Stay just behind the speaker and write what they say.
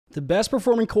The best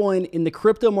performing coin in the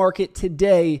crypto market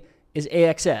today is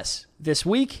AXS. This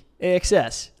week,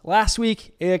 AXS. Last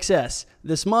week, AXS.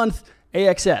 This month,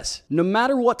 AXS. No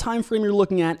matter what time frame you're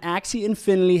looking at, Axie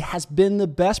Infinity has been the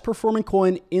best performing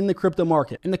coin in the crypto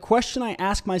market. And the question I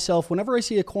ask myself whenever I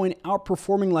see a coin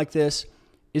outperforming like this,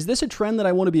 is this a trend that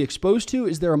I want to be exposed to?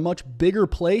 Is there a much bigger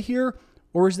play here?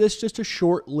 Or is this just a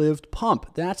short-lived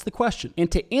pump? That's the question. And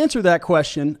to answer that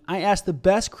question, I asked the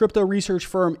best crypto research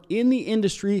firm in the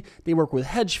industry. They work with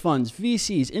hedge funds,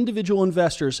 VCs, individual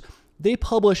investors. They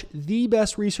publish the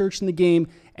best research in the game,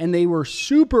 and they were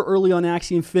super early on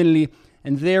Axie Infinity,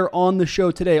 and they're on the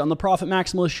show today, on the Profit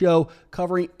Maximalist show,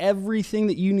 covering everything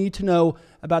that you need to know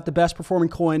about the best performing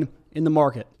coin in the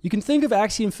market. You can think of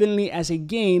Axie Infinity as a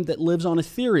game that lives on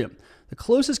Ethereum. The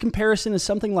closest comparison is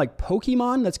something like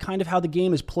Pokemon. That's kind of how the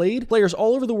game is played. Players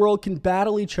all over the world can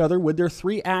battle each other with their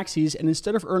 3 axes, and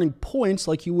instead of earning points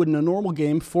like you would in a normal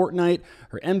game, Fortnite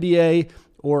or NBA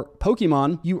or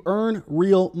Pokemon, you earn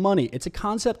real money. It's a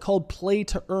concept called play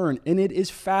to earn, and it is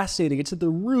fascinating. It's at the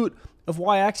root of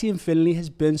why Axie Infinity has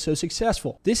been so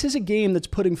successful. This is a game that's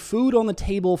putting food on the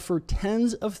table for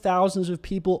tens of thousands of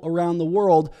people around the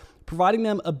world, providing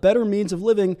them a better means of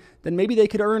living than maybe they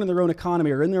could earn in their own economy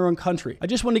or in their own country. I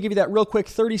just wanted to give you that real quick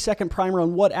 30-second primer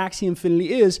on what Axie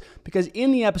Infinity is, because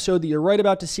in the episode that you're right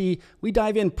about to see, we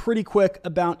dive in pretty quick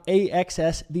about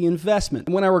AXS, the investment.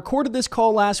 And when I recorded this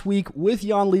call last week with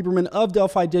Liberman of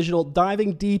Delphi Digital,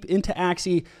 diving deep into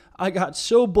Axie, I got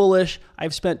so bullish.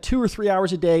 I've spent 2 or 3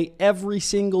 hours a day, every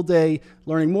single day,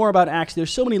 learning more about Axie.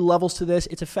 There's so many levels to this.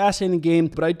 It's a fascinating game,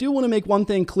 but I do want to make one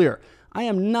thing clear. I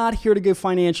am not here to give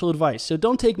financial advice, so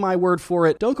don't take my word for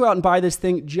it. Don't go out and buy this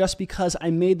thing just because I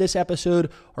made this episode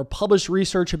or published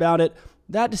research about it.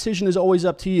 That decision is always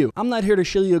up to you. I'm not here to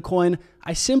shill you a coin.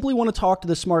 I simply want to talk to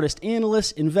the smartest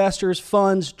analysts, investors,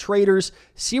 funds, traders,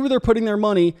 see where they're putting their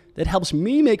money that helps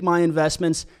me make my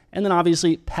investments, and then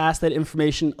obviously pass that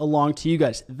information along to you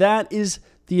guys. That is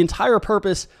the entire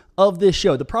purpose of this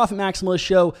show, the Profit Maximalist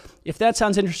show. If that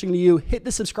sounds interesting to you, hit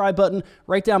the subscribe button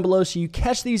right down below so you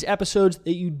catch these episodes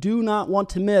that you do not want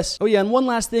to miss. Oh yeah, and one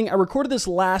last thing, I recorded this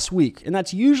last week, and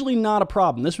that's usually not a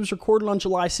problem. This was recorded on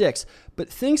July 6th, but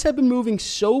things have been moving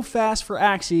so fast for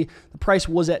Axie. The price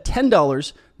was at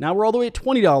 $10. Now we're all the way at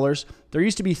 $20. There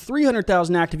used to be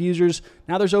 300,000 active users.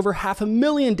 Now there's over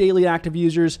 500,000 daily active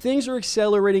users. Things are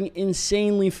accelerating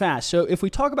insanely fast. So if we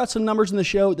talk about some numbers in the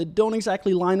show that don't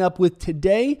exactly line up with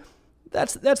today,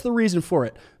 that's the reason for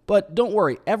it. But don't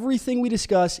worry, everything we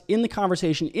discuss in the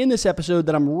conversation in this episode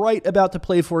that I'm right about to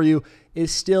play for you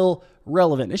is still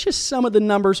relevant. It's just some of the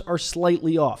numbers are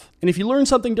slightly off. And if you learned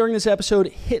something during this episode,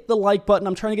 hit the like button.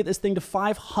 I'm trying to get this thing to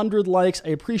 500 likes. I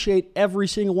appreciate every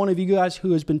single one of you guys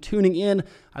who has been tuning in.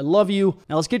 I love you.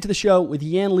 Now let's get to the show with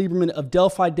Liberman of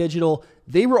Delphi Digital.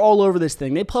 They were all over this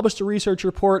thing. They published a research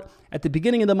report at the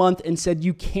beginning of the month and said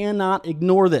you cannot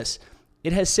ignore this.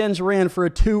 It has since ran for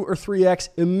a 2 or 3x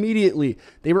immediately.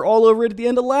 They were all over it at the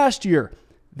end of last year.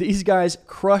 These guys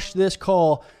crushed this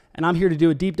call, and I'm here to do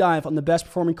a deep dive on the best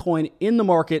performing coin in the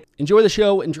market. Enjoy the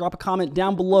show and drop a comment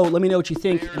down below. Let me know what you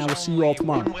think, and I will see you all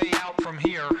tomorrow. One way out from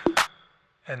here,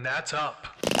 and that's up.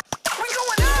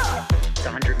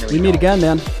 We meet again,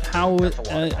 man.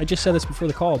 I just said this before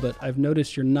the call, but I've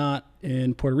noticed you're not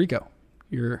in Puerto Rico.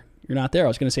 You're not there. I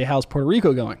was going to say, how's Puerto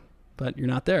Rico going? But you're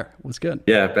not there. What's good?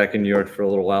 Yeah, back in New York for a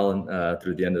little while and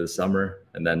through the end of the summer,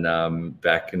 and then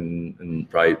back in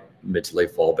probably mid to late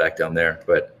fall back down there.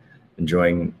 But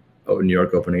enjoying New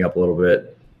York opening up a little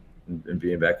bit and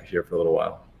being back here for a little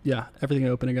while. Yeah, everything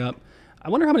opening up. I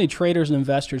wonder how many traders and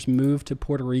investors moved to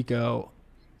Puerto Rico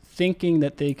thinking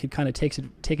that they could kind of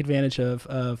take advantage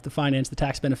of the finance, the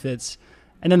tax benefits,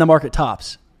 and then the market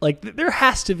tops. Like there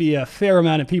has to be a fair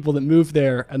amount of people that move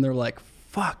there and they're like,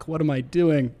 fuck, what am I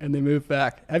doing? And they move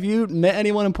back. Have you met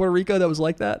anyone in Puerto Rico that was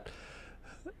like that?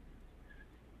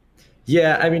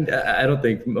 Yeah, I mean, I don't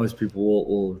think most people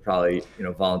will probably,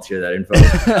 volunteer that info.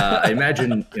 I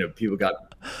imagine, people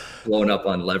got blown up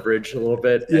on leverage a little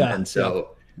bit. And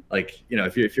so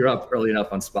if you're up early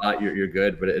enough on spot, you're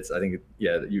good. But I think,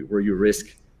 where you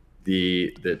risk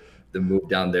the move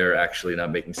down there actually not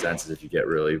making sense is if you get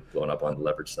really blown up on the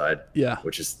leverage side. Yeah,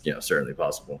 which is certainly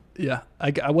possible. Yeah,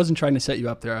 I wasn't trying to set you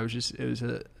up there. It was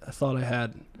a thought I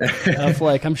had of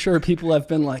like, I'm sure people have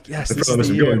been like, yes, this is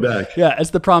the year. Going back. Yeah,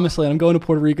 it's the promised land. I'm going to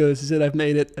Puerto Rico. This is it. I've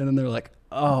made it. And then they're like,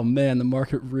 oh man, the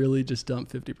market really just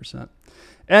dumped 50%.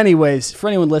 Anyways, for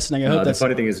anyone listening, I hope that's... The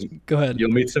funny thing is, go ahead.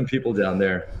 You'll meet some people down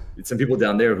there. Some people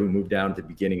down there who moved down at the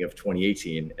beginning of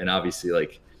 2018, and obviously,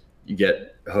 like, you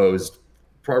get hosed,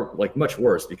 much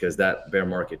worse because that bear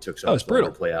market took so much longer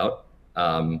to play out.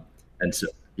 And so,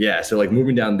 Yeah, so like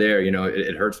moving down there,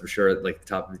 it hurts for sure at like the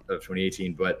top of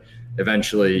 2018, but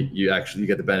eventually you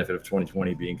get the benefit of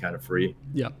 2020 being kind of free.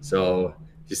 Yeah. So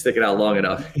just stick it out long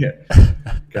enough, yeah,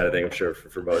 kind of thing. I'm sure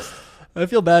for most. I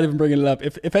feel bad even bringing it up.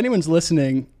 If anyone's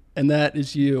listening and that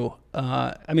is you,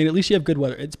 I mean, at least you have good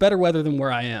weather. It's better weather than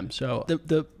where I am. So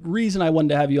the reason I wanted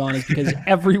to have you on is because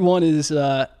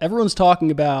everyone's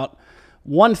talking about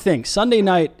one thing. Sunday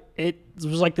night, it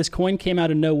was like this coin came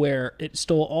out of nowhere. It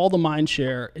stole all the mind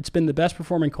share. It's been the best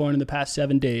performing coin in the past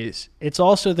 7 days. It's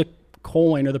also the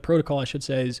coin, or the protocol, I should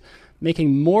say, is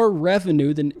making more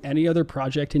revenue than any other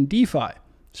project in DeFi.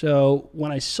 So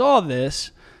when I saw this,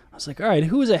 I was like, all right,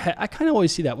 who is ahead? I kind of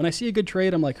always see that. When I see a good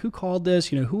trade, I'm like, who called this?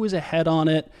 Who is ahead on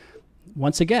it?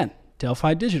 Once again,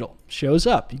 Delphi Digital shows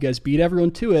up. You guys beat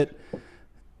everyone to it.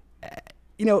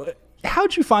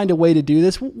 How'd you find a way to do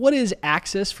this? What is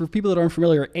AXS? For people that aren't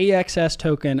familiar, AXS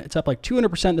token, it's up like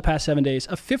 200% in the past 7 days,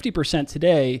 up 50%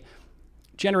 today,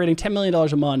 generating $10 million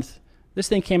a month. This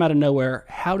thing came out of nowhere.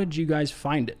 How did you guys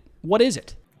find it? What is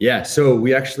it? Yeah, so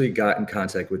we actually got in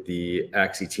contact with the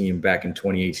Axie team back in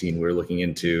 2018. We were looking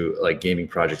into like gaming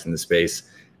projects in the space.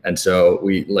 And so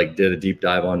we did a deep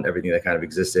dive on everything that kind of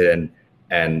existed.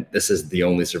 And this is the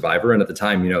only survivor. And at the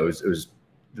time, it was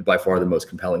by far the most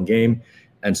compelling game.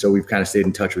 And so we've kind of stayed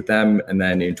in touch with them. And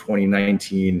then in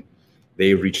 2019,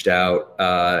 they reached out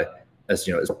as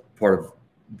part of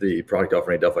the product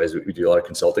offering at Delphi. We do a lot of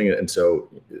consulting, and so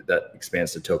that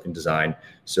expands to token design.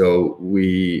 So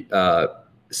we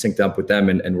synced up with them,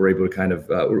 and we're able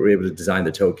to design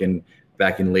the token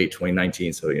back in late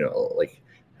 2019. So like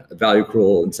value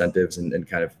accrual incentives and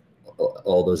kind of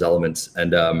all those elements.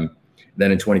 And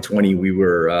then in 2020, we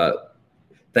were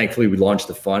thankfully, we launched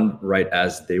the fund right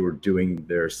as they were doing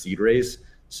their seed raise.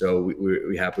 So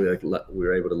we happily we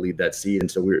were able to lead that seed.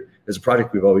 And so there's a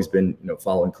project we've always been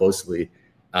following closely,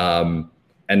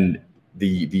 and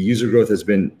the user growth has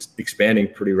been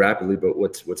expanding pretty rapidly. But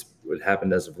what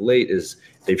happened as of late is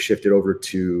they've shifted over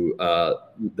to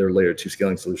their layer 2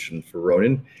 scaling solution for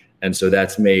Ronin, and so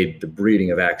that's made the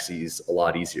breeding of Axies a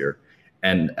lot easier.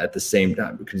 And at the same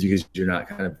time, because you're not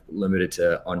kind of limited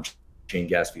to on-chain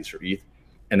gas fees for ETH.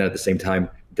 And at the same time,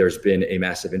 there's been a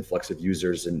massive influx of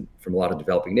users from a lot of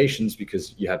developing nations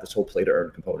because you have this whole play to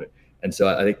earn component. And so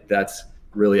I think that's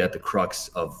really at the crux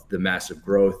of the massive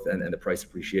growth and the price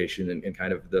appreciation and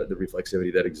kind of the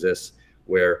reflexivity that exists,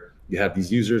 where you have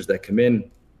these users that come in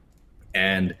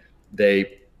and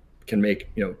they can make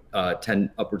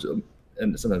 10 upwards of,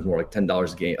 and sometimes more like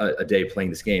 $10 a day playing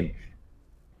this game.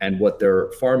 And what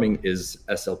they're farming is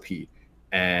SLP.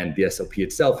 And the SLP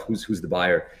itself, who's the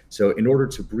buyer. So in order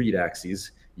to breed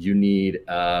Axies, you need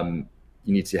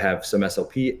to have some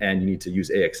SLP and you need to use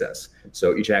AXS.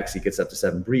 So each Axie gets up to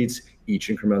 7 breeds. Each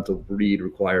incremental breed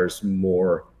requires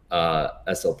more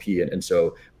SLP, and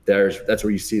so that's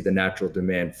where you see the natural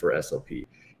demand for SLP.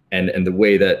 And the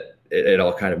way that it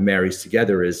all kind of marries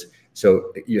together is,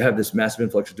 so you have this massive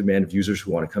influx of demand of users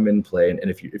who want to come in and play. And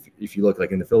if you look,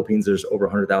 like in the Philippines, there's over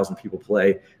 100,000 people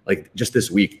play. Like just this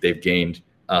week, they've gained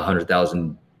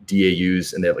 100,000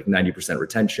 DAUs and they have like 90%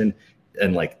 retention.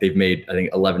 And like they've made, I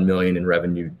think, 11 million in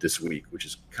revenue this week, which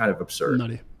is kind of absurd.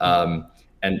 Nutty.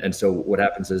 And so what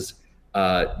happens is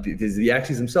the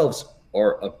Axies themselves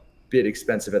are a bit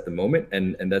expensive at the moment.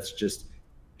 And that's just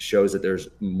shows that there's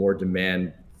more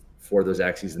demand for those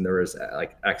Axies than there is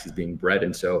like Axies being bred.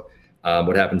 And so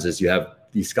what happens is you have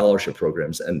these scholarship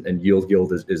programs, and Yield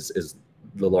Guild is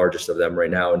the largest of them right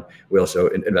now. And we also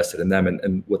invested in them.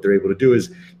 And what they're able to do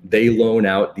is they loan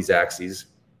out these Axies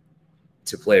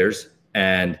to players,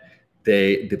 and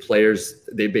the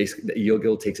Yield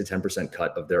Guild takes a 10%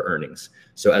 cut of their earnings.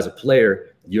 So as a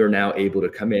player, you're now able to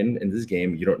come in this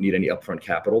game. You don't need any upfront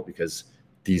capital because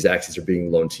these Axies are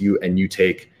being loaned to you, and you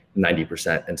take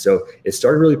 90%. And so it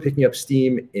started really picking up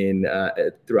steam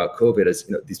throughout COVID, as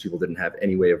these people didn't have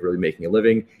any way of really making a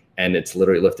living. And it's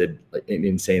literally lifted like an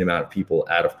insane amount of people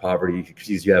out of poverty,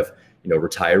 because you have,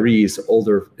 retirees,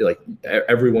 older, like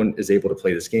everyone is able to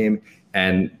play this game,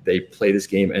 and they play this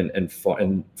game and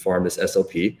farm this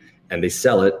SLP, and they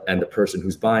sell it. And the person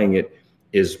who's buying it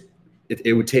takes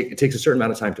a certain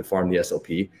amount of time to farm the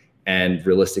SLP. And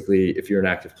realistically, if you're an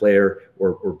active player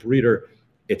or breeder,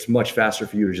 it's much faster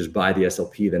for you to just buy the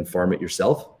SLP than farm it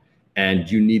yourself. And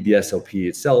you need the SLP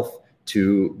itself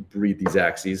to breed these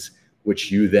Axies,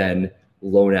 which you then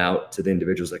loan out to the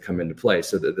individuals that come into play.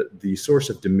 So the source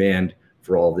of demand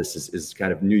for all of this is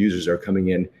kind of new users are coming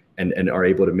in and are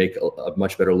able to make a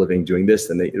much better living doing this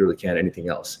than they really can anything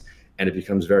else. And it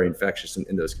becomes very infectious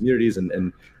in those communities.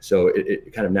 And so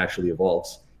it kind of naturally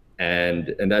evolves.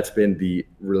 And that's been the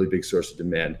really big source of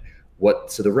demand.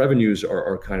 So the revenues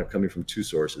are kind of coming from two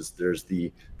sources. There's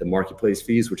the marketplace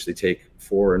fees, which they take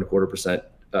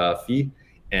 4.25% fee,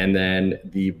 and then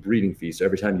the breeding fee. So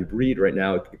every time you breed right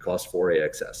now, it costs 4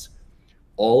 AXS.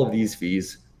 All of these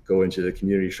fees go into the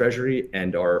community treasury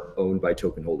and are owned by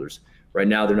token holders. Right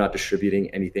now, they're not distributing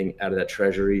anything out of that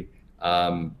treasury,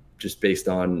 just based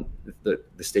on the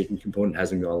staking component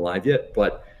hasn't gone live yet.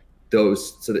 But so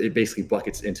it basically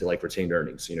buckets into like retained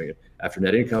earnings. After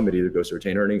net income, it either goes to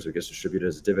retained earnings or gets distributed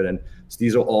as a dividend. So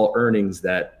these are all earnings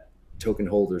that token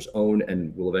holders own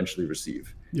and will eventually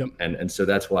receive. Yep. And so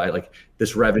that's why like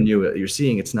this revenue that you're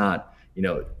seeing, it's not,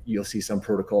 you'll see some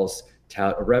protocols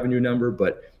tout a revenue number,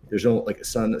 but there's no like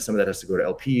some of that has to go to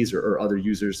LPs or other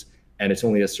users, and it's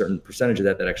only a certain percentage of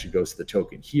that actually goes to the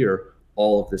token. Here,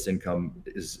 all of this income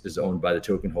is owned by the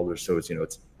token holders, so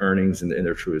it's earnings in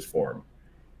their truest form.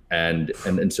 And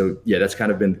so yeah, that's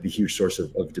kind of been the huge source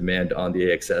of demand on the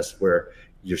AXS, where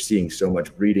you're seeing so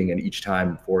much breeding, and each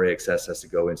time 4 AXS has to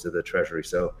go into the treasury.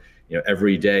 So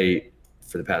every day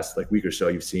for the past like week or so,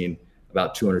 you've seen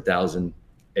about 200,000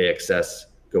 AXS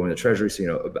go in the treasury.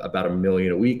 So about 1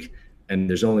 million a week, and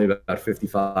there's only about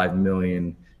 55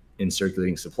 million in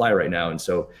circulating supply right now. And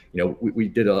so we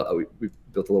built a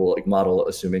little like model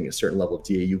assuming a certain level of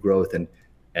DAU growth and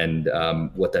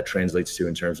what that translates to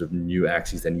in terms of new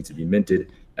Axies that need to be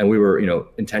minted. And we were,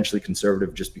 intentionally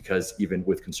conservative, just because even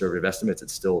with conservative estimates, it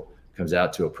still comes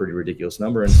out to a pretty ridiculous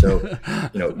number. And so,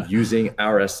 using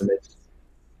our estimates,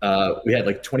 we had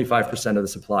like 25% of the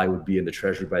supply would be in the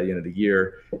treasury by the end of the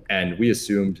year. And we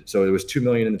assumed, so it was 2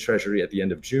 million in the treasury at the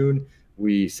end of June.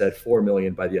 We said 4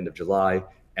 million by the end of July,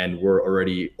 and we're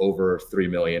already over 3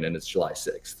 million, and it's July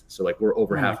 6th. So like we're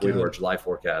over halfway to our July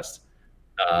forecast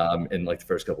in like the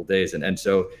first couple of days. And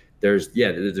so there's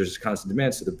constant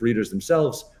demand. So the breeders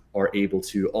themselves are able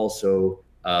to also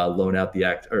loan out the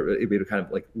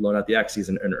loan out the Axies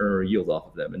and earn a yield off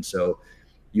of them. And so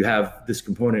you have this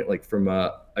component, like from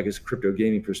a, I guess, crypto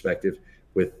gaming perspective.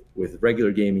 With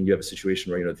regular gaming, you have a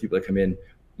situation where the people that come in,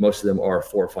 most of them are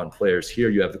for fun players. Here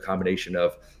you have the combination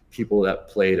of people that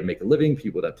play to make a living,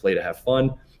 people that play to have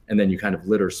fun, and then you kind of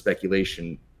litter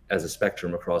speculation as a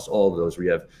spectrum across all of those, where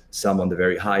you have some on the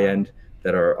very high end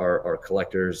that are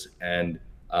collectors, and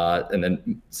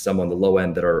then some on the low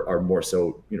end that are more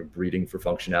so breeding for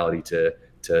functionality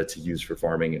to use for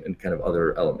farming and kind of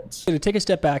other elements. To take a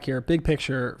step back here, big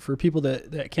picture for people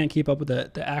that can't keep up with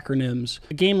the acronyms,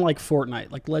 a game like Fortnite,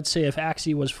 like let's say if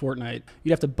Axie was Fortnite,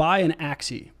 you'd have to buy an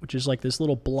Axie, which is like this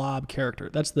little blob character.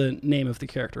 That's the name of the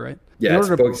character, right? Yeah, it's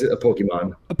a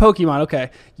Pokemon. A Pokemon,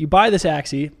 okay. You buy this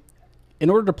Axie. In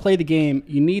order to play the game,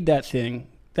 you need that thing.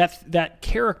 That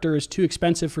character is too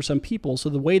expensive for some people, so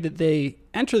the way that they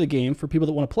enter the game, for people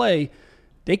that want to play,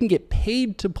 they can get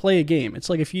paid to play a game. It's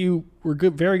like if you were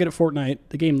very good at Fortnite,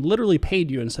 the game literally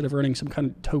paid you instead of earning some kind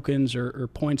of tokens or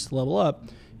points to level up.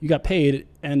 You got paid,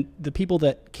 and the people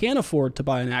that can't afford to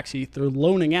buy an Axie, they're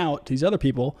loaning out to these other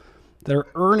people that are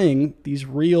earning these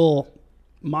real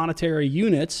monetary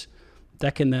units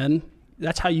that can then,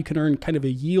 that's how you can earn kind of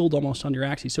a yield almost on your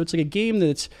Axie. So it's like a game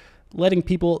that's letting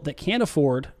people that can't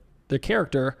afford their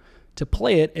character to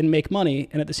play it and make money,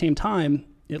 and at the same time,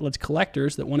 it lets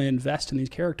collectors that want to invest in these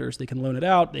characters, they can loan it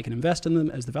out, they can invest in them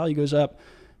as the value goes up.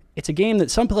 It's a game that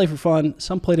some play for fun,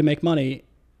 some play to make money,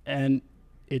 and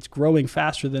it's growing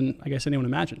faster than I guess anyone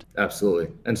imagined.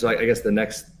 Absolutely. And so I guess the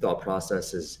next thought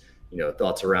process is,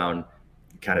 thoughts around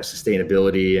kind of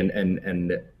sustainability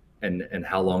and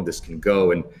how long this can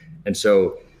go. And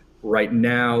so right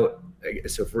now,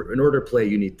 in order to play,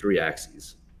 you need 3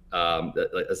 Axies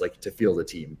as like to field a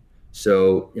team.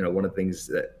 So, one of the things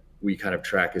that we kind of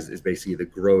track is basically the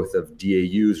growth of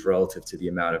DAUs relative to the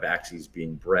amount of Axies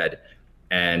being bred.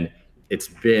 And it's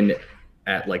been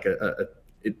at like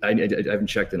I haven't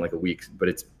checked in like a week, but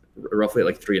it's roughly at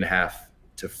like 3.5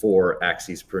 to 4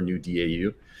 Axies per new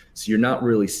DAU. So you're not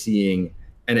really seeing,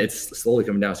 and it's slowly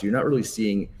coming down. So you're not really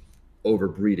seeing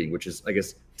overbreeding, which is, I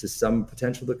guess, to some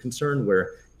potential the concern, where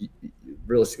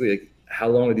realistically, like, how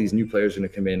long are these new players going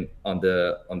to come in on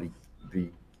the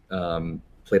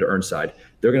play to earn side?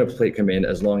 They're going to come in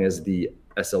as long as the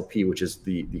SLP, which is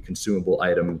the consumable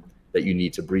item that you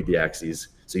need to breed the Axies.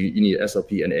 So you need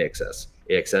SLP and AXS.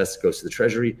 AXS goes to the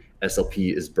treasury,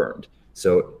 SLP is burned.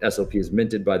 So SLP is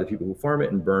minted by the people who farm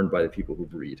it and burned by the people who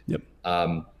breed. Yep.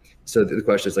 So the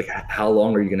question is, like, how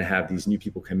long are you going to have these new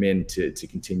people come in to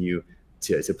continue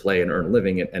to play and earn a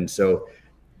living? And so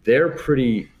they're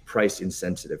pretty price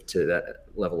insensitive to that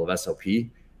level of SLP.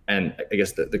 And I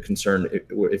guess the concern,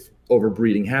 if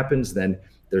overbreeding happens, then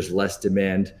there's less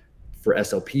demand for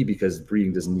SLP because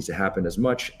breeding doesn't need to happen as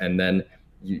much. And then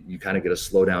you kind of get a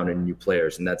slowdown in new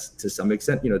players, and that's to some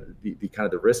extent, the kind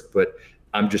of the risk. But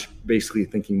I'm just basically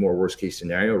thinking more worst case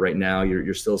scenario. Right now,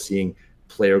 you're still seeing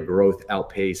player growth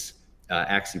outpace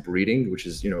Axie breeding, which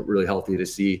is really healthy to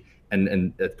see,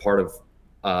 and that's part of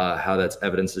how that's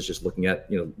evidenced is just looking at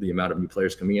the amount of new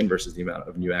players coming in versus the amount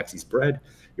of new Axies bred.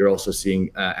 You're also seeing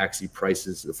Axie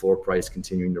prices, the floor price,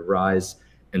 continuing to rise,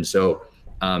 and so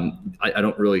I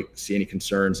don't really see any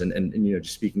concerns. And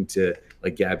just speaking to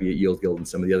like Gabby at Yield Guild and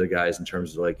some of the other guys in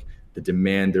terms of like the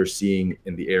demand they're seeing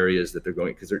in the areas that they're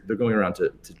going, because they're going around to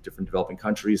different developing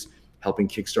countries, helping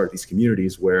kickstart these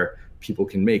communities where people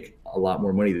can make a lot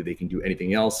more money than they can do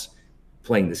anything else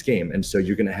playing this game. And so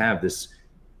you're going to have this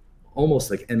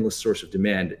almost like endless source of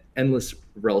demand, endless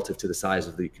relative to the size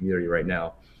of the community right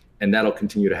now. And that'll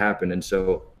continue to happen. And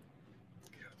so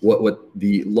what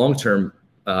the long-term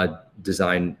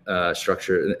design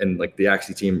structure and like the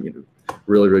Axie team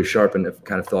really sharp and have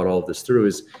kind of thought all of this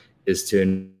through is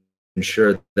to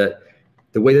ensure that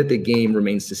the way that the game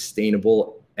remains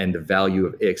sustainable and the value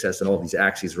of AXS and all of these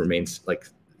Axies remains like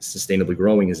sustainably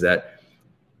growing is that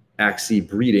Axie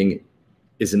breeding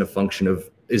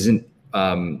isn't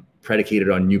predicated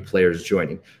on new players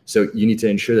joining. So you need to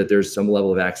ensure that there's some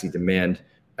level of Axie demand,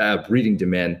 breeding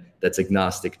demand that's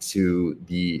agnostic to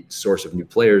the source of new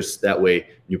players. That way,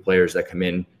 new players that come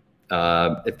in,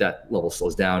 if that level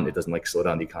slows down, it doesn't like slow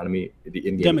down the economy, the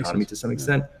in-game economy to some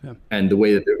extent. Yeah. And the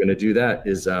way that they're going to do that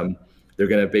is they're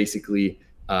going to basically.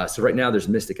 So right now there's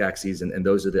Mystic Axies, and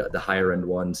those are the higher end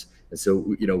ones. And so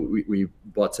we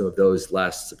bought some of those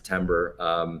last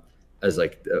September as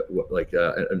an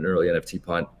early NFT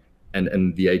punt.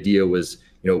 And the idea was,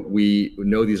 we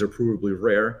know these are provably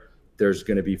rare. There's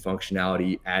going to be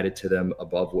functionality added to them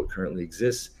above what currently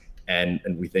exists. And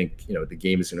we think, the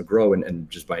game is going to grow, and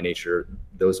just by nature,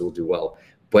 those will do well.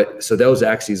 But so those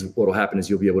Axies, what will happen is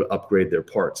you'll be able to upgrade their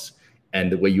parts. And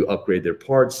the way you upgrade their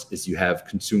parts is you have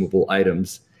consumable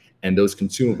items, and those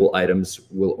consumable items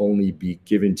will only be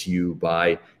given to you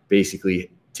by basically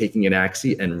taking an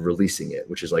Axie and releasing it,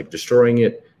 which is like destroying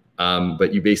it.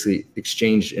 But you basically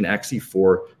exchange an Axie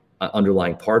for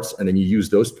underlying parts, and then you use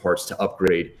those parts to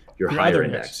upgrade your higher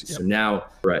end Axie. Yep. So now,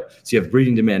 right. So you have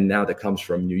breeding demand now that comes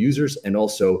from new users, and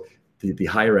also the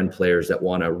higher end players that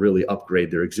want to really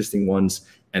upgrade their existing ones.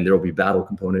 And there will be battle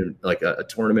component, like a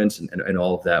tournament and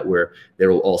all of that, where there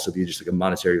will also be just like a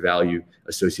monetary value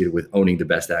associated with owning the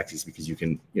best Axies, because you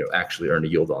can actually earn a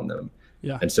yield on them.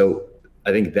 Yeah. And so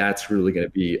I think that's really going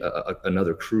to be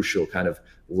another crucial kind of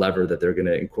lever that they're going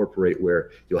to incorporate,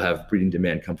 where you'll have breeding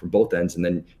demand come from both ends, and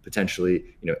then potentially,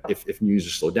 if new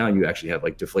users slow down, you actually have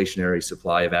like deflationary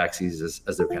supply of Axies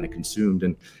as they're kind of consumed,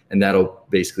 and that'll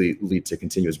basically lead to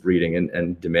continuous breeding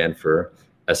and demand for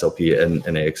SLP and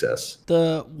AXS.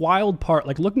 The wild part,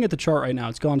 like looking at the chart right now,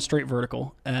 it's gone straight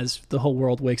vertical as the whole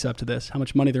world wakes up to this, how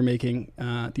much money they're making,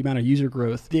 the amount of user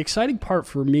growth. The exciting part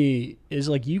for me is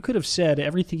like you could have said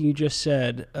everything you just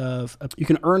said of you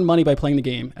can earn money by playing the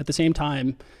game. At the same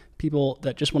time, people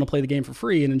that just want to play the game for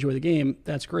free and enjoy the game,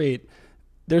 that's great.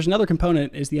 There's another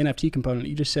component, is the NFT component.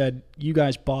 You just said you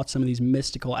guys bought some of these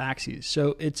mystical Axies.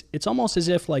 So it's almost as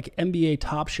if like NBA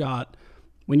Top Shot,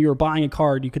 when you were buying a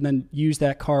card, you could then use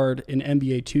that card in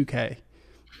NBA 2K.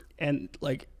 And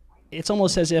like, it's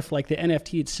almost as if like the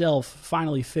NFT itself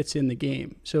finally fits in the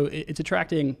game. So it's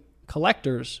attracting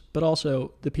collectors, but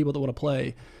also the people that want to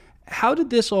play. How did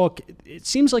this all, it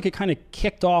seems like it kind of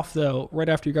kicked off though, right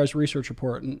after your guys' research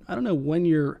report. And I don't know when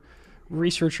your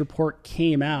research report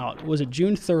came out. Was it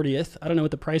June 30th? I don't know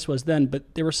what the price was then,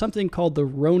 but there was something called the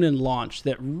Ronin launch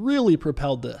that really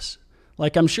propelled this.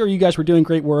 Like, I'm sure you guys were doing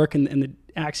great work, and the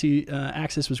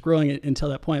Axis was growing until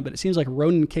that point, but it seems like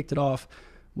Ronin kicked it off.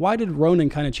 Why did Ronin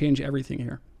kind of change everything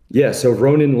here? Yeah, so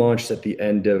Ronin launched at the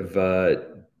end of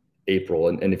April,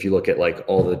 and if you look at like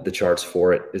all the charts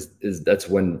for it, is that's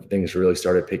when things really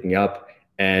started picking up,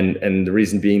 and the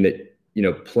reason being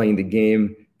that playing the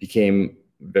game became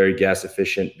very gas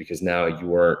efficient, because now you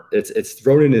weren't. It's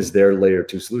Ronin is their layer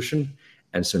 2 solution,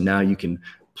 and so now you can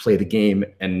play the game,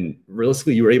 and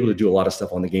realistically you were able to do a lot of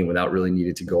stuff on the game without really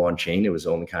needing to go on chain. It was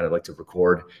only kind of like to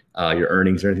record your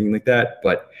earnings or anything like that.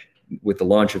 But with the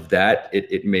launch of that,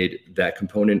 it made that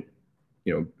component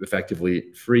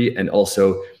effectively free, and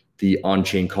also the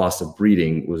on-chain cost of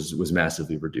breeding was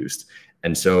massively reduced.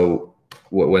 And so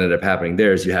what ended up happening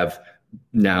there is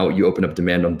now you open up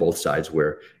demand on both sides,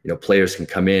 where players can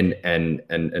come in and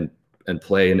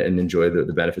play and enjoy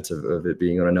the benefits of it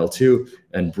being on an L2,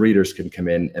 and breeders can come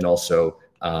in and also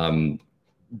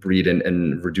breed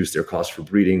and reduce their cost for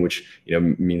breeding, which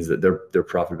means that their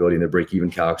profitability and their break-even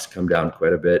calcs come down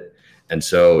quite a bit. And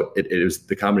so it was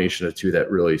the combination of the two that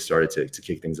really started to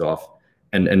kick things off.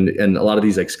 And a lot of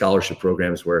these like scholarship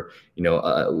programs where,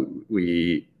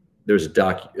 there's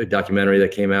a documentary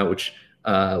that came out, which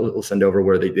we'll send over,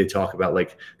 where they talk about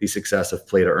like the success of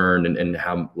play to earn and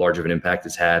how large of an impact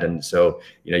it's had. And so,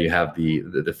 you have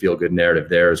the feel good narrative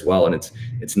there as well. And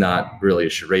it's not really a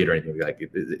charade or anything like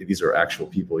that. These are actual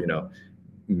people,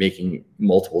 making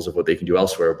multiples of what they can do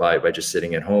elsewhere by just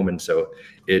sitting at home. And so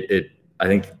I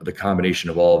think the combination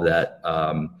of all of that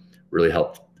really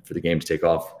helped for the game to take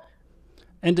off.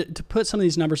 And to put some of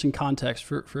these numbers in context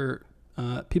for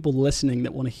people listening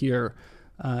that want to hear,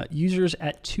 users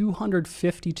at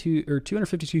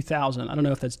 252,000. I don't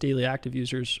know if that's daily active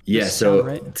users. Yeah. So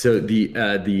the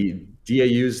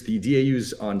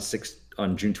DAUs on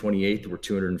June 28th were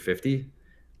 250.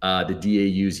 The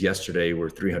DAUs yesterday were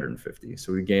 350.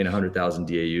 So we gained 100,000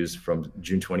 DAUs from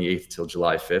June 28th till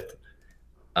July 5th.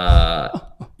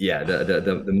 Yeah,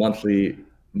 the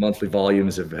monthly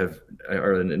volumes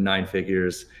are in 9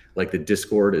 figures. Like the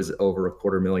Discord is over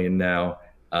 250,000 now.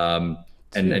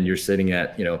 And you're sitting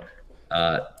at,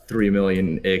 3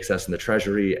 million AXS in the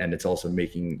treasury, and it's also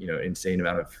making, insane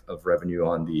amount of revenue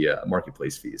on the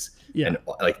marketplace fees. Yeah. And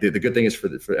like the good thing is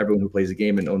for everyone who plays the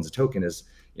game and owns a token is,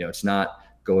 it's not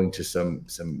going to some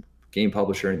game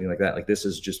publisher or anything like that. Like this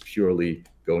is just purely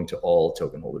going to all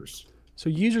token holders. So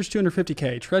users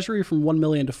 250K, treasury from 1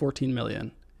 million to 14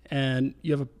 million, and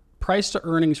you have a price to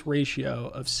earnings ratio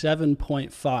of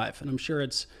 7.5. And I'm sure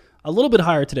it's a little bit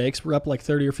higher today because we're up like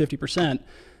 30 or 50%,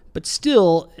 but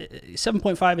still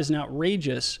 7.5 is an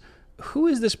outrageous. Who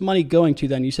is this money going to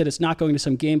then? You said it's not going to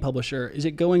some game publisher. Is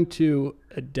it going to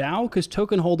a DAO? Because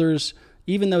token holders,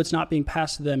 even though it's not being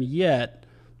passed to them yet,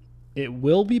 it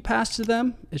will be passed to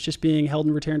them. It's just being held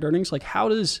in retained earnings. Like how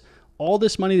does all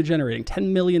this money they're generating, $10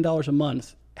 million a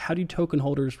month, how do token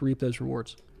holders reap those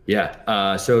rewards?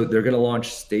 Yeah, so they're going to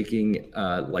launch staking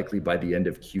likely by the end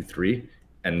of Q3,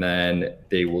 and then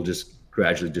they will just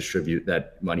gradually distribute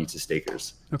that money to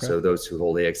stakers. Okay. So those who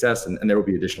hold AXS, and there will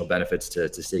be additional benefits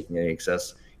to staking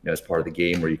AXS, as part of the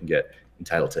game where you can get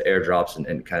entitled to airdrops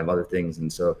and kind of other things.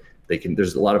 And so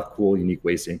there's a lot of cool, unique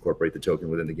ways to incorporate the token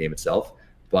within the game itself,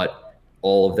 but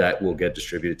all of that will get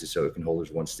distributed to token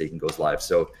holders once staking goes live.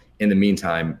 So in the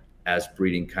meantime, as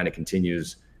breeding kind of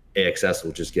continues, AXS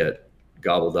will just get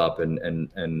gobbled up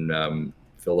and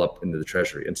fill up into the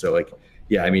treasury. And so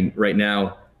right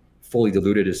now, fully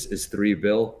diluted is 3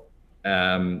 bill.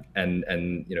 And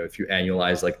if you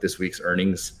annualize like this week's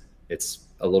earnings, it's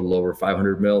a little over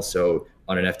 500 mil. So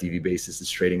on an FDV basis,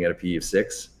 it's trading at a PE of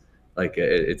 6. Like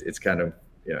it's kind of,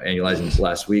 annualizing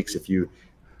last week's, if you,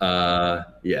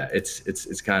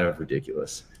 it's kind of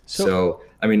ridiculous. So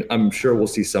I'm sure we'll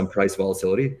see some price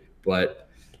volatility, but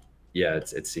yeah,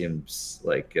 it seems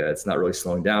like it's not really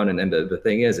slowing down. And the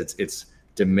thing is, it's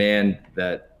demand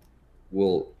that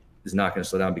is not going to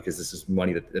slow down because this is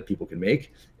money that people can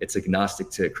make. It's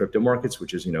agnostic to crypto markets,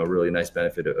 which is, a really nice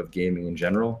benefit of gaming in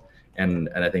general. And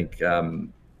I think,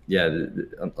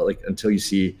 until you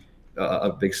see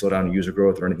a big slowdown in user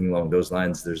growth or anything along those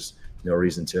lines, there's no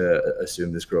reason to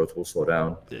assume this growth will slow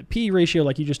down. The PE ratio,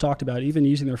 like you just talked about, even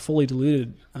using their fully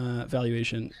diluted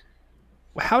valuation,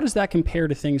 how does that compare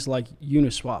to things like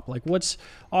Uniswap? Like what's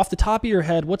off the top of your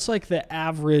head, what's like the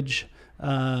average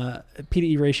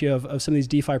P/E ratio of some of these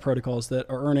DeFi protocols that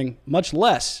are earning much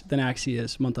less than Axie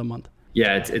is month on month?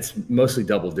 Yeah, it's mostly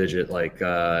double digit, like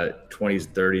 20s,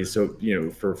 30s. So,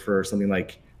 for something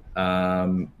like,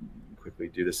 quickly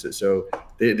do this. So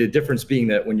the difference being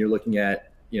that when you're looking at,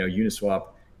 Uniswap,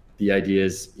 the idea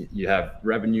is you have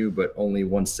revenue, but only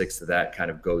 1/6 of that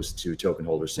kind of goes to token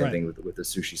holders. Same thing with the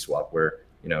sushi swap, where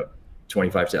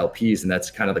 25 to LPs, and that's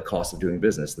kind of the cost of doing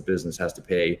business. The business has to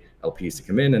pay LPs to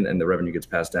come in, and the revenue gets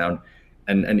passed down.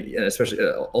 And especially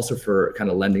also for kind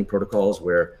of lending protocols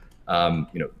where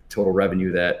total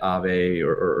revenue that Aave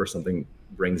or something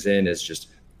brings in is just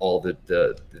all the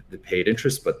paid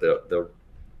interest, but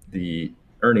the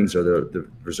earnings are the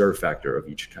reserve factor of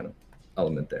each kind of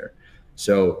element there.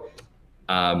 So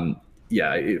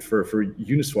for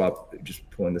Uniswap, just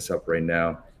pulling this up right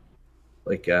now,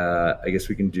 like I guess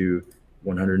we can do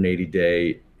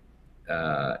 180-day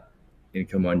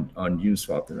income on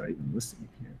Uniswap. They're not even listing it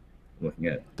here. I'm looking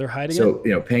at. They're hiding it.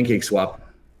 So Pancake Swap.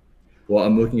 Well,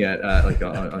 I'm looking at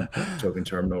on Token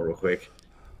Terminal real quick,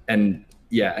 and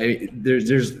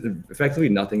there's effectively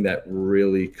nothing that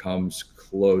really comes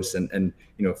close. And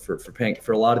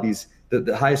for a lot of these,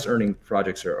 the highest earning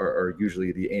projects are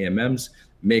usually the AMMs.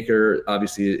 Maker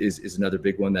obviously is another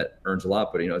big one that earns a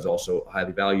lot, but is also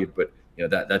highly valued. But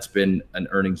that's been an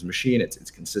earnings machine.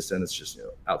 It's consistent. It's just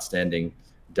outstanding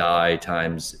DAI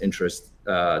times interest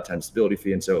times stability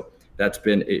fee. And so that's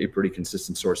been a pretty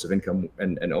consistent source of income,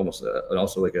 and almost and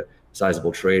also like a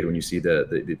sizable trade when you see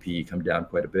the PE come down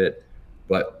quite a bit.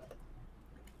 But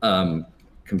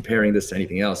comparing this to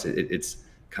anything else, it's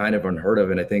kind of unheard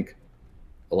of. And I think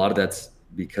a lot of that's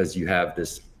because you have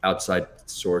this outside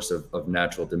source of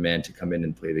natural demand to come in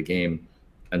and play the game.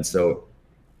 And so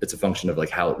it's a function of like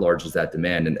how large is that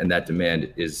demand, and that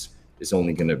demand is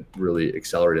only going to really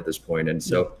accelerate at this point. And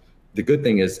so the good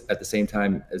thing is, at the same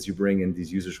time as you bring in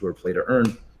these users who are play to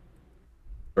earn,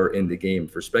 are in the game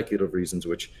for speculative reasons,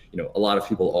 which, you know, a lot of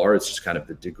people are, it's just kind of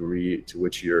the degree to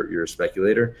which you're a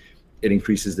speculator. It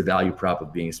increases the value prop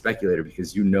of being a speculator,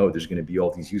 because you know there's going to be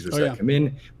all these users that come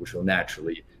in, which will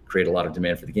naturally create a lot of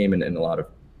demand for the game and a lot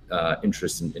of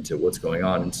interest into what's going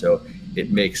on. And so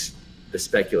it makes the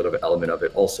speculative element of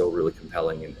it also really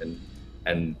compelling.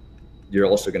 And you're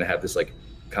also going to have this like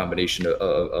combination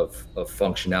of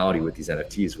functionality with these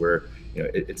NFTs, where, you know,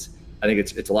 I think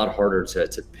it's a lot harder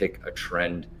to pick a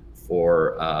trend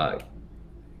for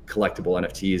collectible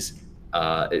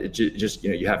NFTs. Just, you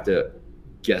know, you have to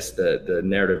guess the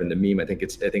narrative and the meme. I think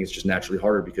it's just naturally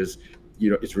harder, because,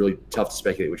 you know, it's really tough to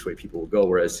speculate which way people will go.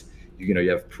 Whereas, you know,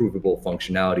 you have provable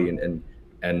functionality,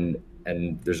 and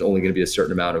there's only going to be a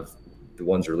certain amount of the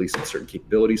ones releasing certain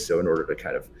capabilities. So in order to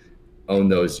kind of own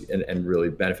those and really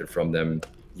benefit from them,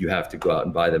 you have to go out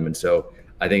and buy them. And so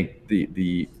I think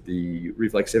the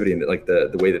reflexivity and like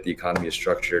the way that the economy is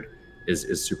structured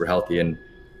is super healthy. And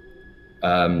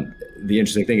the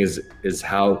interesting thing is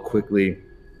how quickly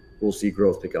we'll see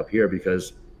growth pick up here,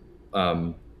 because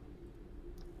you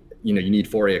know, you need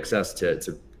 4 AXS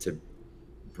to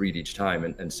breed each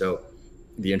time. And so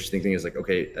the interesting thing is, like,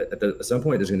 okay, at some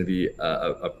point there's going to be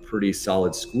a pretty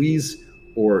solid squeeze,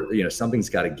 or, you know, something's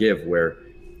got to give, where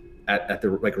at the,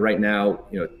 like right now,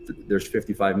 you know, there's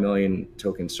 55 million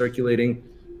tokens circulating.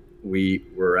 We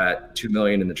were at 2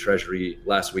 million in the treasury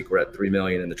last week. We're at 3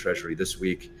 million in the treasury this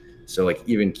week. So like,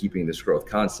 even keeping this growth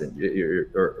constant,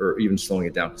 or even slowing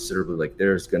it down considerably, like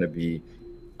there's going to be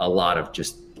a lot of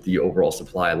just the overall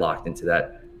supply locked into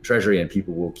that treasury, and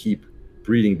people will keep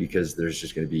breeding because there's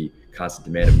just going to be constant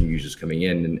demand of new users coming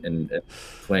in and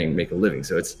playing, make a living.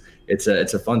 So it's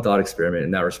a fun thought experiment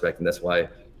in that respect, and that's why, you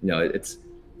know,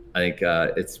 I think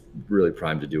it's really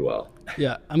primed to do well.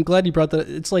 Yeah, I'm glad you brought that.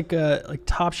 It's like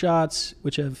Top Shots,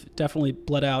 which have definitely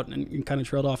bled out and kind of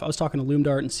trailed off. I was talking to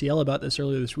Loomdart and CL about this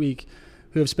earlier this week,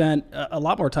 who have spent a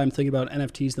lot more time thinking about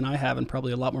NFTs than I have, and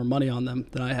probably a lot more money on them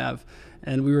than I have.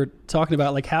 And we were talking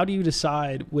about, like, how do you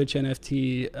decide which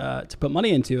NFT to put money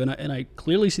into? And I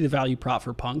clearly see the value prop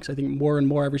for punks. I think more and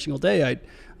more every single day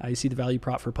I see the value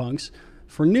prop for punks.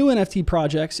 For new NFT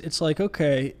projects, it's like,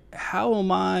 okay, how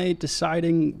am I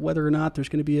deciding whether or not there's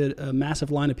going to be a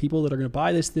massive line of people that are going to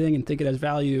buy this thing and think it has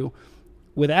value?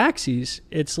 With Axies,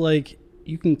 it's like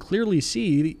you can clearly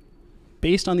see,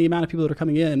 based on the amount of people that are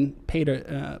coming in, play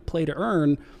to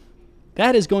earn,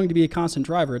 that is going to be a constant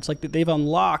driver. It's like that they've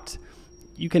unlocked.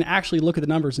 You can actually look at the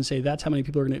numbers and say that's how many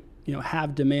people are going to, you know,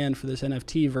 have demand for this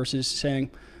NFT, versus saying,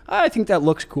 I think that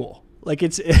looks cool. Like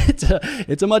it's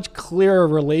a much clearer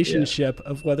relationship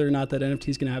of whether or not that NFT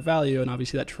is going to have value, and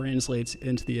obviously that translates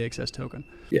into the AXS token.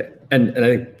 Yeah, and I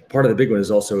think part of the big one is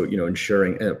also, you know,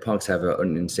 ensuring punks have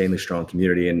an insanely strong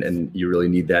community, and you really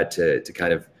need that to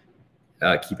kind of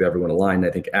keep everyone aligned.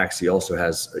 I think Axie also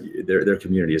has their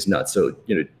community is nuts. So,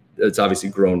 you know, it's obviously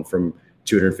grown from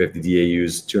 250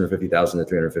 DAUs, 250,000 to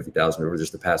 350,000 over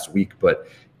just the past week. But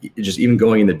just even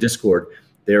going in the Discord,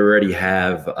 they already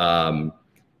have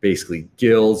basically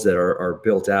guilds that are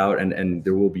built out, and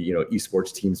there will be, you know,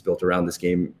 esports teams built around this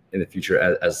game in the future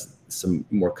as some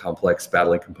more complex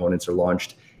battling components are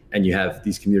launched. And you have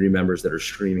these community members that are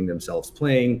streaming themselves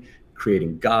playing,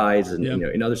 creating guides, and you know,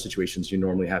 in other situations you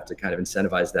normally have to kind of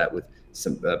incentivize that with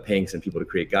some paying some people to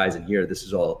create guides. And here, this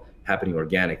is all happening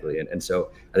organically. And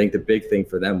so I think the big thing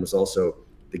for them was also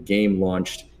the game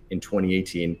launched in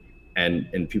 2018,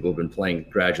 and people have been playing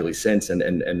gradually since,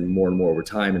 and more over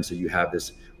time. And so you have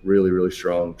this really, really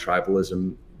strong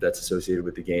tribalism that's associated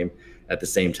with the game. At the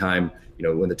same time, you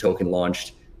know, when the token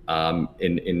launched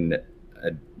in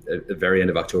the very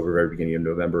end of October, very beginning of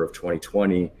November of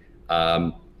 2020,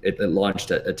 it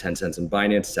launched at 10 cents in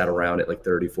Binance, sat around at like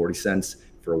 30, 40 cents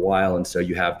for a while. And so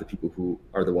you have the people who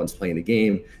are the ones playing the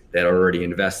game that are already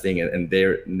investing, and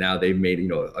they've made, you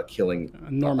know, a killing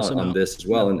on this as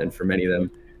well. And for many of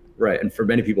them, right. And for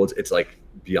many people, it's like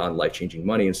beyond life-changing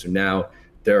money. And so now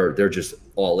they're just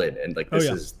all in, and like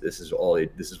this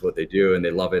is what they do, and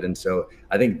they love it. And so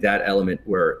I think that element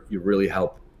where you really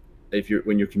help,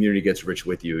 when your community gets rich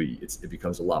with you, it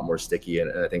becomes a lot more sticky.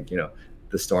 And I think, you know,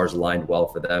 the stars aligned well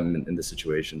for them in the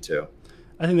situation too.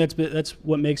 I think that's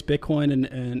what makes Bitcoin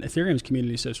and Ethereum's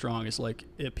community so strong. Is like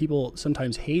people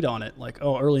sometimes hate on it, like,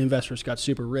 oh, early investors got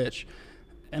super rich.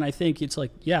 And I think it's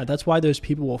like, yeah, that's why those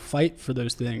people will fight for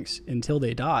those things until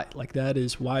they die. Like that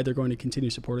is why they're going to continue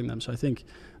supporting them. So I think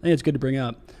it's good to bring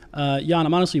up. Jan,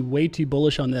 I'm honestly way too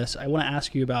bullish on this. I want to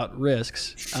ask you about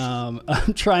risks. I'm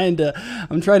trying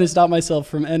to stop myself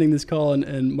from ending this call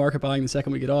and market buying the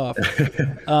second we get off.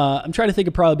 I'm trying to think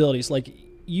of probabilities. Like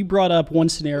you brought up one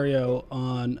scenario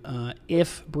on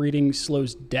if breeding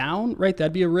slows down, right?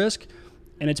 That'd be a risk,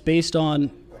 and it's based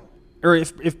on. Or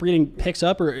if breeding picks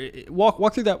up, or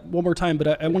walk through that one more time.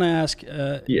 But I want to ask,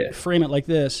 frame it like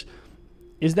this: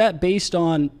 is that based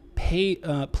on play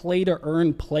to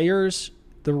earn players,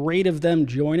 the rate of them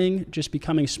joining just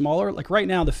becoming smaller? Like right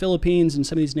now, the Philippines and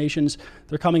some of these nations,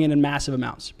 they're coming in massive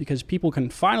amounts because people can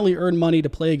finally earn money to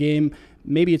play a game.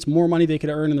 Maybe it's more money they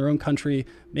could earn in their own country.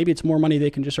 Maybe it's more money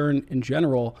they can just earn in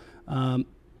general.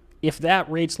 If that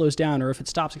rate slows down, or if it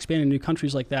stops expanding to new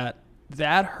countries like that,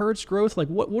 that hurts growth. Like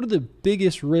what are the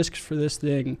biggest risks for this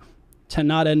thing to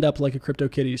not end up like a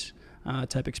CryptoKitties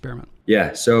type experiment?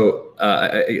 Yeah. So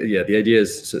the idea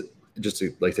is, so just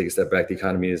to like take a step back, the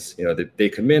economy is, they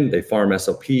come in, they farm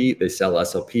SLP, they sell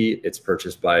SLP, it's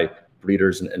purchased by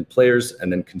breeders and players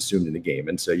and then consumed in the game.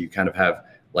 And so you kind of have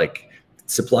like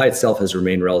supply itself has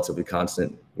remained relatively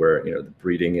constant, where, the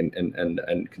breeding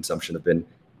and consumption have been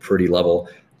pretty level.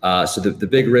 So the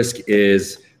big risk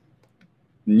is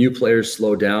new players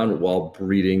slow down while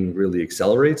breeding really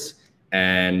accelerates.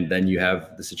 And then you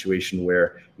have the situation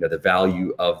where, the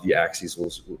value of the axes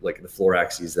will, like the floor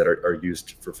axes that are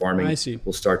used for farming,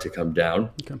 will start to come down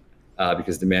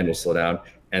because demand will slow down.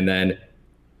 And then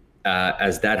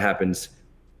as that happens,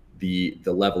 the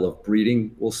level of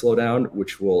breeding will slow down,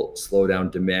 which will slow down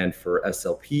demand for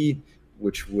SLP,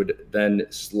 which would then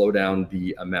slow down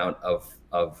the amount of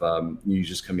new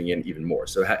users coming in even more.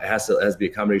 So it has to be a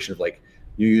combination of like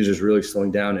new users really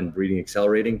slowing down and breeding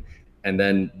accelerating. And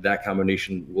then that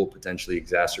combination will potentially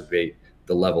exacerbate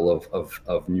the level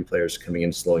of new players coming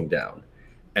in slowing down.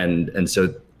 And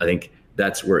so I think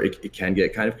that's where it can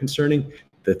get kind of concerning.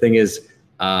 The thing is,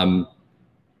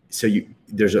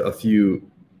 there's a few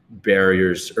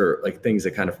barriers or like things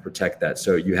that kind of protect that.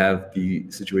 So you have the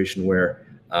situation where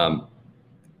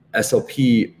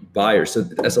SLP buyers, so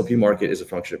the SLP market is a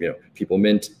function of, people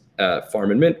mint,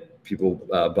 farm and mint, people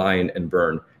buy and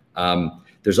burn.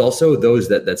 There's also those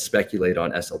that speculate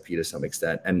on SLP to some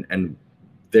extent, and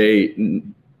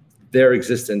their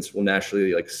existence will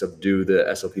naturally like subdue the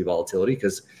SLP volatility,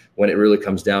 because when it really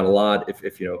comes down a lot, if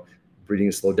breeding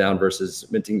is slowed down versus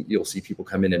minting, you'll see people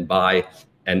come in and buy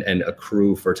and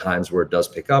accrue for times where it does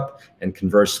pick up. And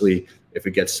conversely, if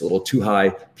it gets a little too high,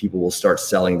 people will start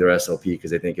selling their SLP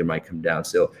because they think it might come down.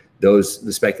 So the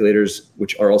speculators,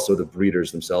 which are also the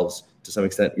breeders themselves to some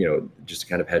extent, just to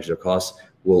kind of hedge their costs,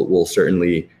 will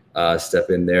certainly step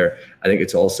in there. I think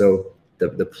it's also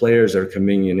the players that are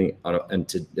coming in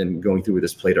and going through with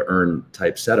this play to earn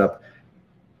type setup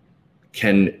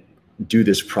can do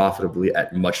this profitably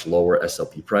at much lower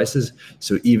SLP prices.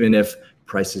 So even if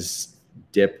prices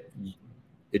dip,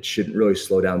 it shouldn't really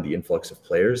slow down the influx of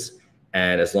players.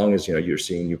 And as long as you're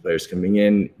seeing new players coming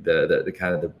in, the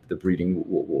kind of the breeding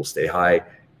will stay high.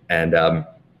 And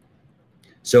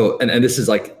so this is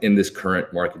like in this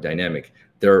current market dynamic,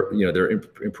 they're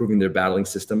improving their battling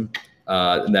system,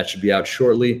 and that should be out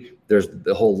shortly. There's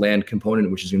the whole land component,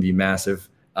 which is going to be massive,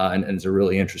 and it's a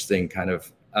really interesting kind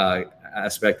of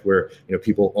aspect where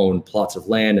people own plots of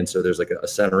land, and so there's like a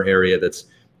center area that's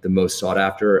the most sought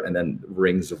after, and then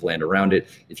rings of land around it.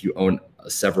 If you own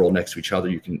several next to each other,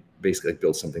 you can basically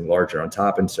build something larger on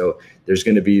top. And so there's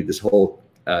going to be this whole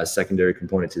secondary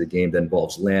component to the game that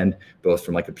involves land, both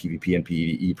from like a PvP and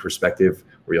PvE perspective,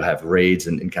 where you'll have raids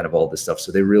and kind of all this stuff.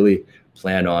 So they really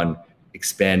plan on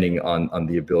expanding on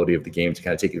the ability of the game to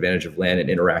kind of take advantage of land and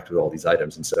interact with all these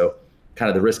items. And so kind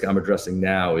of the risk I'm addressing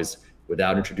now is,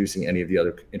 without introducing any of the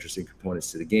other interesting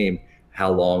components to the game,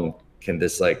 how long can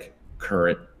this like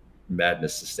current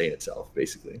madness sustain itself,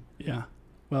 basically? Yeah.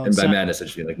 Well, and by madness, I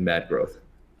just mean like mad growth.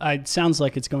 It sounds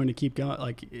like it's going to keep going.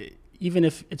 Like even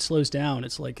if it slows down,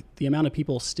 it's like the amount of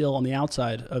people still on the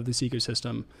outside of this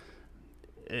ecosystem,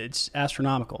 it's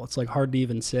astronomical. It's like hard to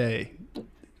even say.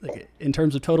 Like in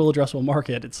terms of total addressable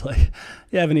market, it's like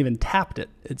you haven't even tapped it.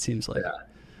 It seems like. Yeah.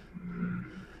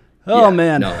 Oh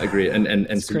man. No, I agree. And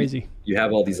it's so crazy. You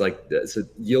have all these so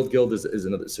Yield Guild is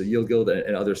another. So Yield Guild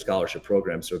and other scholarship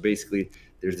programs. So basically,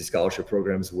 there's these scholarship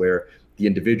programs where the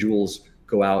individuals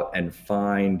go out and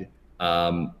find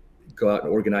go out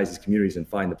and organize these communities and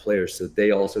find the players, so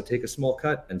they also take a small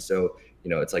cut. And so,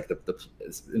 it's like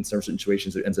in some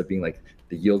situations it ends up being like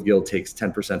the Yield Guild takes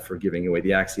 10% for giving away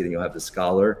the Axie, then you'll have the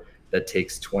Scholar that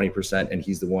takes 20%, and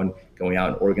he's the one going out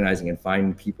and organizing and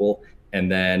finding people,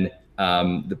 and then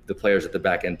the players at the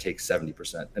back end take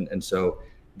 70%. And so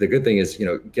the good thing is,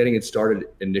 getting it started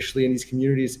initially in these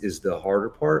communities is the harder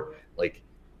part. Like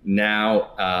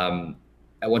now,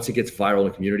 once it gets viral in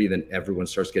the community, then everyone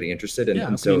starts getting interested.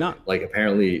 And so like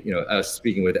apparently, I was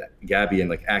speaking with Gabby, and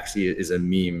like Axie is a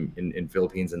meme in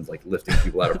Philippines and like lifting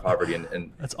people out of poverty.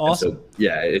 And that's awesome. And so,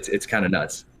 yeah, it's kind of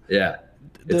nuts. Yeah.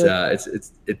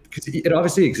 It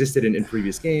obviously existed in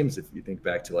previous games. If you think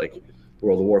back to like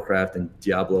World of Warcraft and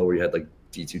Diablo, where you had like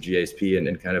D2GASP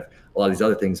and kind of a lot of these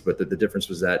other things. But the difference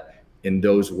was that in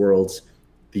those worlds,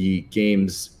 the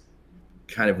games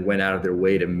kind of went out of their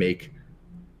way to make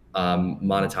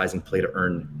monetizing play to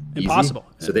earn impossible.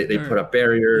 Easy. So they put up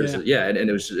barriers. Yeah. And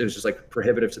it was just like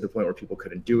prohibitive to the point where people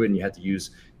couldn't do it, and you had to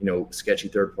use, sketchy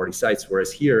third-party sites.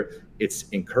 Whereas here it's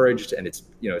encouraged and it's,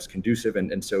 it's conducive.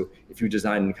 And so if you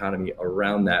design an economy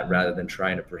around that rather than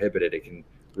trying to prohibit it, it can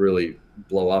really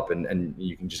blow up, and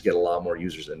you can just get a lot more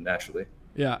users in naturally.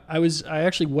 Yeah. I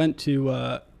actually went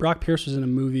to, Brock Pierce was in a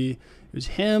movie. It was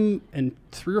him and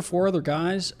 3 or 4 other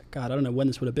guys. God, I don't know when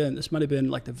this would have been. This might have been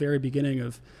like the very beginning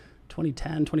of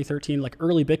 2010, 2013, like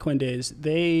early Bitcoin days.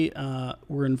 They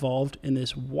were involved in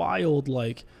this wild,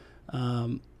 like,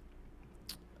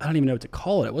 I don't even know what to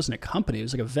call it. It wasn't a company. It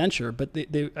was like a venture, but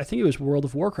I think it was World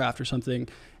of Warcraft or something.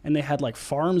 And they had like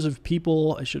farms of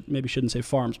people. Maybe shouldn't say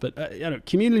farms, but I don't know,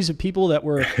 communities of people that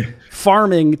were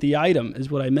farming the item is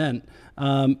what I meant.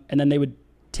 And then they would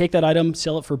take that item,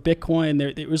 sell it for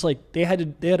Bitcoin. It was like they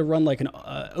had to run like an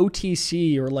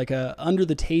OTC or like a under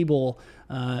the table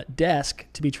desk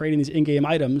to be trading these in-game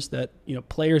items that,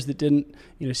 players that didn't,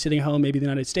 sitting at home, maybe in the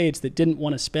United States, that didn't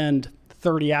want to spend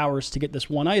 30 hours to get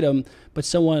this one item, but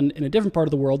someone in a different part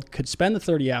of the world could spend the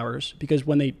 30 hours because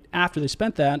after they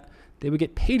spent that, they would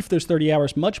get paid for those 30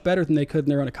 hours much better than they could in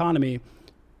their own economy.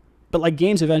 But like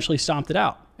games eventually stomped it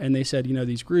out. And they said,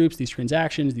 these groups, these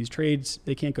transactions, these trades,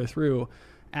 they can't go through.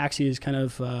 Axie is kind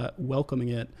of welcoming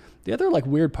it. The other like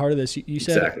weird part of this, you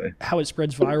said exactly how it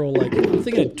spreads viral. Like I'm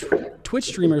thinking of Twitch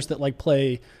streamers that like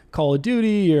play Call of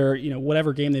Duty or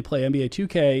whatever game they play, NBA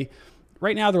 2K.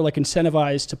 Right now they're like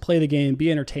incentivized to play the game, be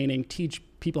entertaining, teach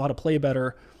people how to play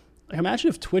better. Like imagine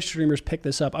if Twitch streamers pick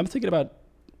this up. I'm thinking about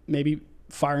maybe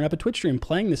firing up a Twitch stream,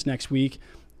 playing this next week.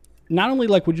 Not only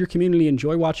like would your community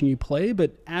enjoy watching you play,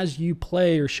 but as you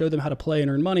play or show them how to play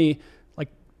and earn money,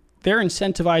 they're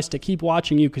incentivized to keep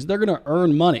watching you because they're going to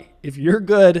earn money. If you're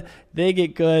good, they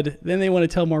get good. Then they want to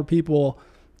tell more people.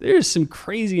 There's some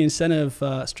crazy incentive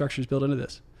structures built into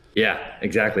this. Yeah,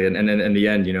 exactly. And then in the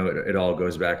end, it all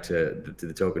goes back to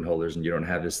the token holders, and you don't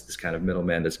have this kind of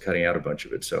middleman that's cutting out a bunch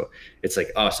of it. So it's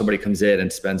like, somebody comes in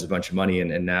and spends a bunch of money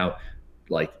and now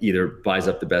like either buys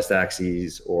up the best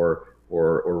Axies or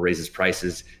raises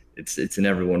prices. It's an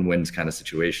everyone wins kind of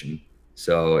situation.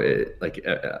 So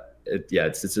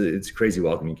it's a crazy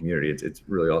welcoming community. It's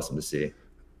really awesome to see.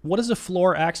 What does a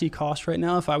floor Axie cost right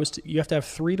now? You have to have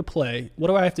 3 to play. What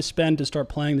do I have to spend to start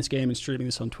playing this game and streaming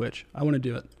this on Twitch? I want to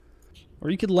do it. Or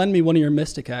you could lend me one of your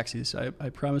Mystic Axies. I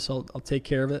promise I'll take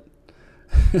care of it.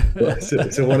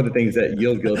 So one of the things that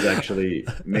Yield Guild's actually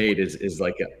made is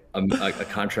like a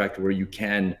contract where you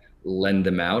can lend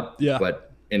them out, but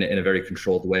in a very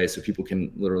controlled way, so people can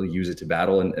literally use it to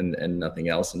battle and nothing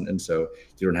else. And so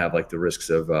you don't have like the risks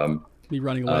of me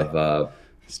running away,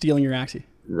 stealing your Axie.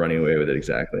 Running away with it,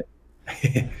 exactly.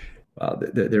 Wow,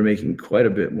 they're making quite a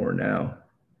bit more now.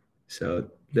 So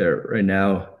right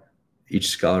now, each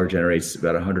Scholar generates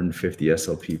about 150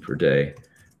 SLP per day,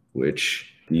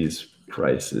 which these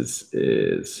prices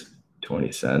is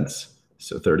 20 cents,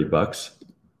 so $30.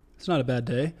 It's not a bad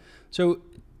day. So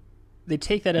they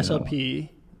take that SLP,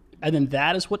 and then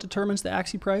that is what determines the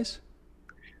Axie price?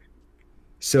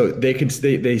 So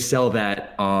they sell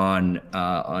that on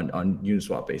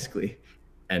Uniswap basically,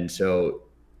 and so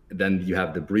then you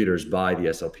have the breeders buy the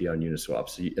SLP on Uniswap.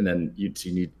 So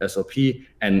you need SLP,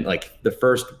 and like the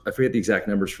first, I forget the exact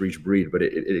numbers for each breed, but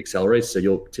it accelerates. So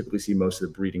you'll typically see most of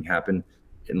the breeding happen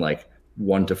in like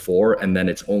 1 to 4, and then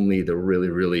it's only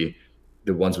the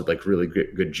the ones with like really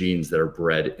good genes that are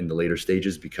bred in the later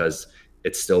stages, because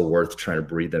it's still worth trying to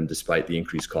breed them despite the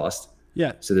increased cost.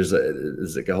 Yeah. So there's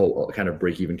like a whole kind of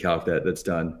break-even calc that's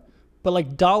done. But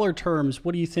like dollar terms,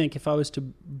 what do you think if I was to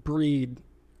breed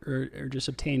or just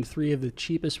obtain 3 of the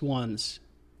cheapest ones?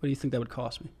 What do you think that would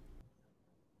cost me?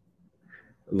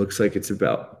 It looks like it's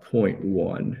about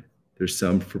 0.1. There's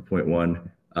some for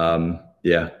 0.1.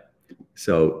 Yeah.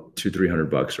 So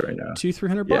 $200-300 right now.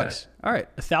 $200-300. All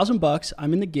right, $1,000.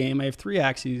 I'm in the game. I have 3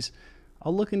 Axies.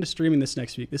 I'll look into streaming this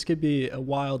next week. This could be a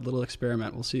wild little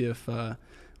experiment. We'll see if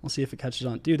it catches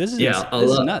on. Dude, this is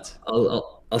nuts.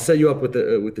 I'll set you up with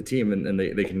the team, and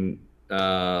they can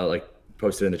like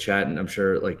post it in the chat. And I'm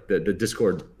sure like the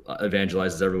Discord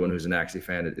evangelizes everyone who's an Axie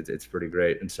fan. It's pretty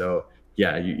great. And so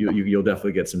yeah, you'll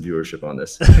definitely get some viewership on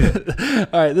this.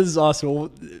 All right, this is awesome.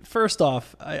 Well, first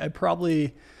off, I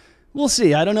probably, we'll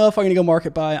see. I don't know if I'm going to go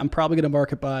market buy. I'm probably going to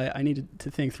market buy. I need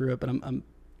to think through it, but I'm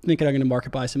thinking I'm going to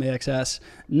market buy some AXS.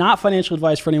 Not financial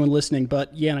advice for anyone listening,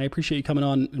 but yeah, and I appreciate you coming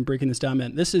on and breaking this down,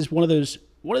 man. This is one of those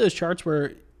charts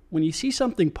where when you see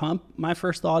something pump, my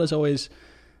first thought is always,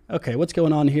 okay, what's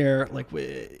going on here? Like,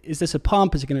 is this a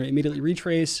pump? Is it going to immediately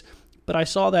retrace? But I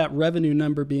saw that revenue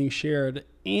number being shared,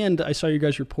 and I saw your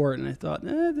guys' report, and I thought,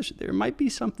 there might be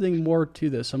something more to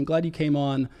this. So I'm glad you came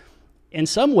on. In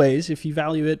some ways, if you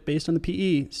value it based on the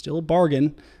PE, still a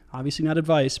bargain. Obviously not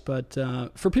advice, but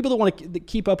for people that want to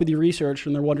keep up with your research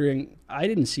and they're wondering, I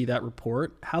didn't see that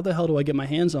report. How the hell do I get my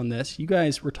hands on this? You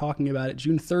guys were talking about it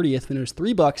June 30th when it was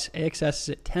 $3. AXS is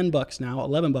at $10 now,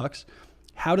 $11.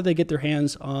 How do they get their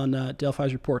hands on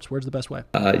Delphi's reports? Where's the best way?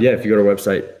 Yeah, if you go to our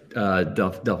website,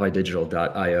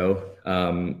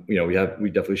 delphidigital.io, we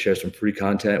definitely share some free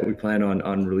content. We plan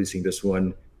on releasing this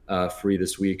one free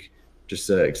this week, just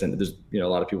to extend. There's a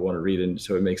lot of people want to read, and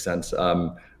so it makes sense.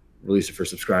 Released it for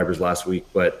subscribers last week,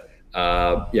 but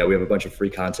yeah, we have a bunch of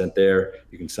free content there.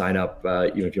 You can sign up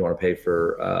even if you want to pay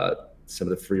for some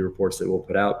of the free reports that we'll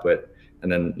put out,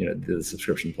 and then the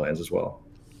subscription plans as well.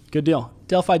 Good deal.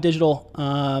 Delphi Digital.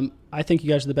 I think you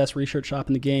guys are the best research shop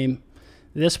in the game.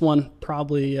 This one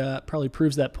probably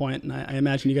proves that point, and I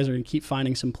imagine you guys are going to keep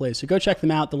finding some plays. So go check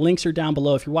them out. The links are down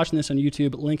below. If you're watching this on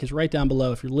YouTube, link is right down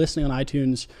below. If you're listening on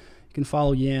iTunes, you can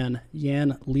follow Jan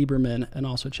Liberman, and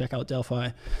also check out Delphi.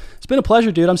 It's been a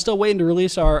pleasure, dude. I'm still waiting to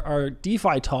release our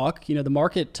DeFi talk. The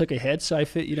market took a hit, so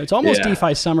it's almost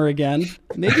DeFi summer again.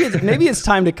 Maybe it's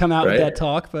time to come out with that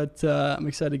talk, but I'm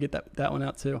excited to get that one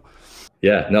out too.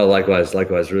 Yeah, no, likewise.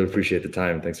 Really appreciate the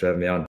time. Thanks for having me on.